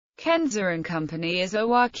Kenzer Company is a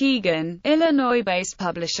Waukegan, Illinois-based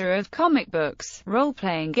publisher of comic books,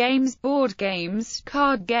 role-playing games, board games,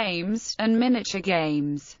 card games, and miniature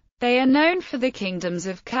games. They are known for the Kingdoms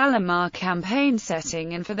of Kalamar campaign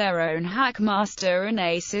setting and for their own HackMaster and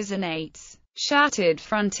Aces Eights Shattered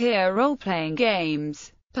Frontier role-playing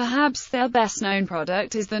games. Perhaps their best-known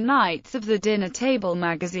product is the Knights of the Dinner Table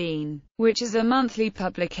magazine, which is a monthly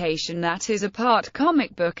publication that is a part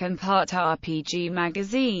comic book and part RPG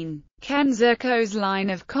magazine. KenzerCo's line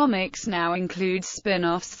of comics now includes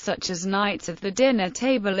spin-offs such as Knights of the Dinner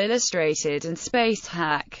Table Illustrated and Space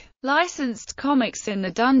Hack, licensed comics in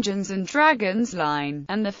the Dungeons & Dragons line,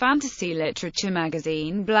 and the fantasy literature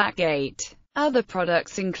magazine Blackgate. Other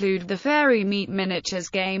products include the Fairy Meet Miniatures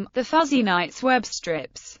game, the Fuzzy Knights web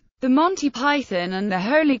strips, the Monty Python and the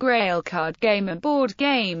Holy Grail card game, and board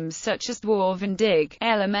games such as Dwarven Dig,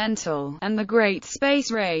 Elemental, and the Great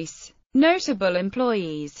Space Race. Notable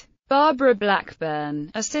employees: Barbara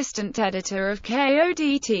Blackburn, assistant editor of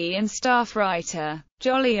KODT and staff writer;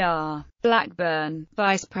 Jolly R. Blackburn,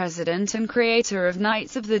 vice president and creator of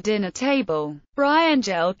Knights of the Dinner Table; Brian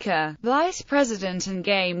Jelka, vice president and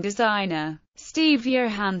game designer; Steve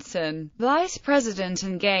Johansson, vice president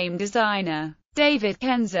and game designer; David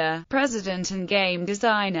Kenzer, president and game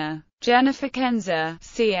designer; Jennifer Kenzer,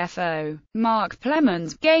 CFO; Mark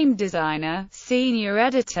Plemons, game designer, senior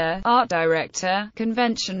editor, art director,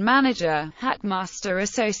 convention manager, HackMaster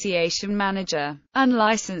Association manager;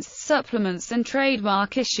 unlicensed supplements and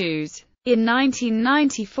trademark issues. In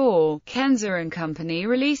 1994, Kenzer Company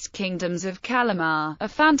released Kingdoms of Kalamar, a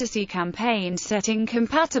fantasy campaign setting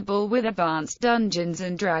compatible with advanced Dungeons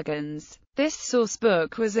 & Dragons. This source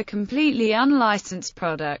book was a completely unlicensed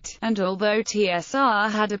product, and although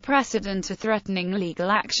TSR had a precedent of threatening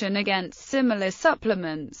legal action against similar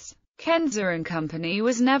supplements, Kenzer Company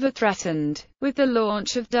was never threatened. With the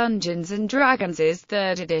launch of Dungeons & Dragons'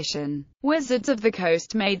 third edition, Wizards of the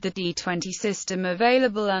Coast made the D20 system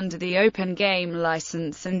available under the Open Game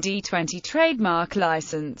license and D20 trademark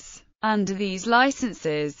license. Under these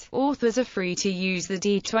licenses, authors are free to use the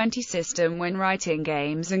D20 system when writing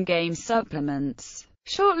games and game supplements.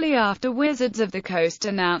 Shortly after Wizards of the Coast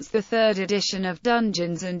announced the third edition of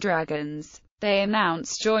Dungeons & Dragons, they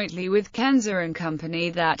announced jointly with Kenzer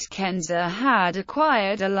Company that Kenzer had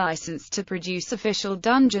acquired a license to produce official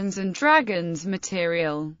Dungeons & Dragons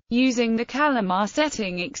material, using the Kalamar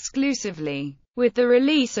setting exclusively. With the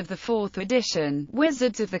release of the fourth edition,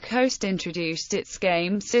 Wizards of the Coast introduced its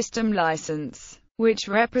game system license, which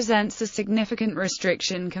represents a significant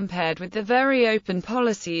restriction compared with the very open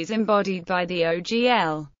policies embodied by the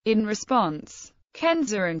OGL. In response,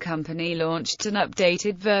 Kenzer Company launched an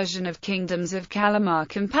updated version of Kingdoms of Kalamar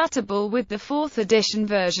compatible with the 4th edition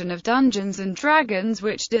version of Dungeons & Dragons,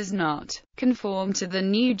 which does not conform to the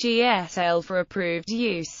new GSL for approved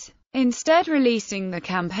use, instead releasing the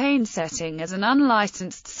campaign setting as an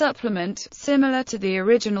unlicensed supplement, similar to the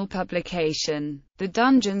original publication. The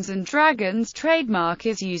Dungeons & Dragons trademark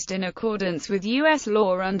is used in accordance with U.S.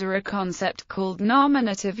 law under a concept called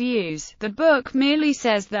nominative use. The book merely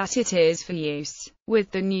says that it is for use.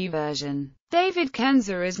 With the new version, David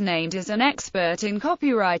Kenzer is named as an expert in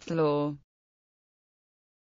copyright law.